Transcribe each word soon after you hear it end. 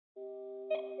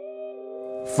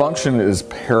Function is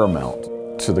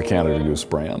paramount to the Canada Goose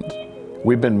brand.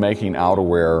 We've been making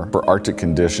outerwear for Arctic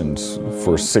conditions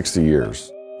for 60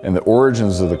 years. And the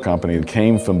origins of the company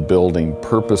came from building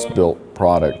purpose-built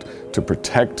product to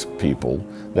protect people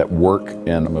that work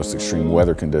in the most extreme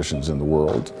weather conditions in the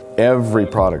world. Every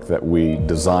product that we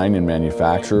design and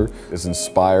manufacture is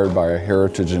inspired by our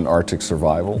heritage in Arctic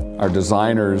survival. Our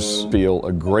designers feel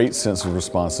a great sense of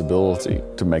responsibility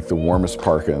to make the warmest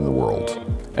parka in the world.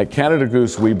 At Canada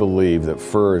Goose, we believe that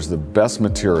fur is the best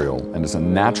material, and it's a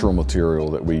natural material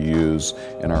that we use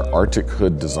in our Arctic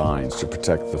hood designs to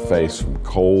protect the face from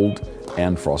cold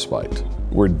and frostbite.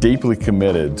 We're deeply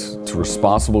committed to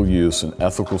responsible use and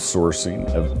ethical sourcing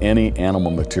of any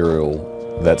animal material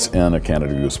that's in a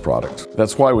Canada Goose product.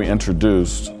 That's why we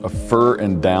introduced a fur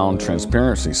and down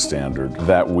transparency standard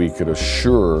that we could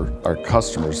assure our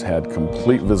customers had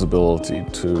complete visibility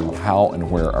to how and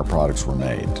where our products were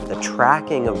made. The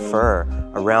tracking of fur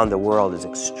around the world is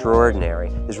extraordinary.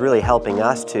 It's really helping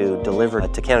us to deliver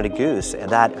to Canada Goose and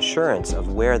that assurance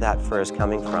of where that fur is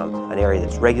coming from, an area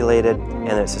that's regulated and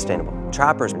that's sustainable.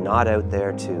 Trappers are not out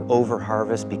there to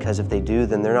over-harvest, because if they do,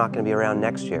 then they're not going to be around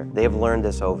next year. They have learned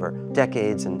this over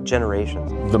decades and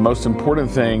generations. The most important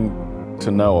thing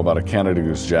to know about a Canada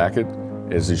Goose jacket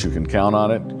is that you can count on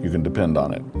it, you can depend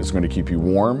on it. It's going to keep you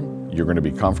warm, you're going to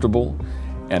be comfortable,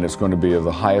 and it's going to be of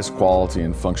the highest quality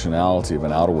and functionality of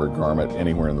an outerwear garment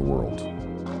anywhere in the world.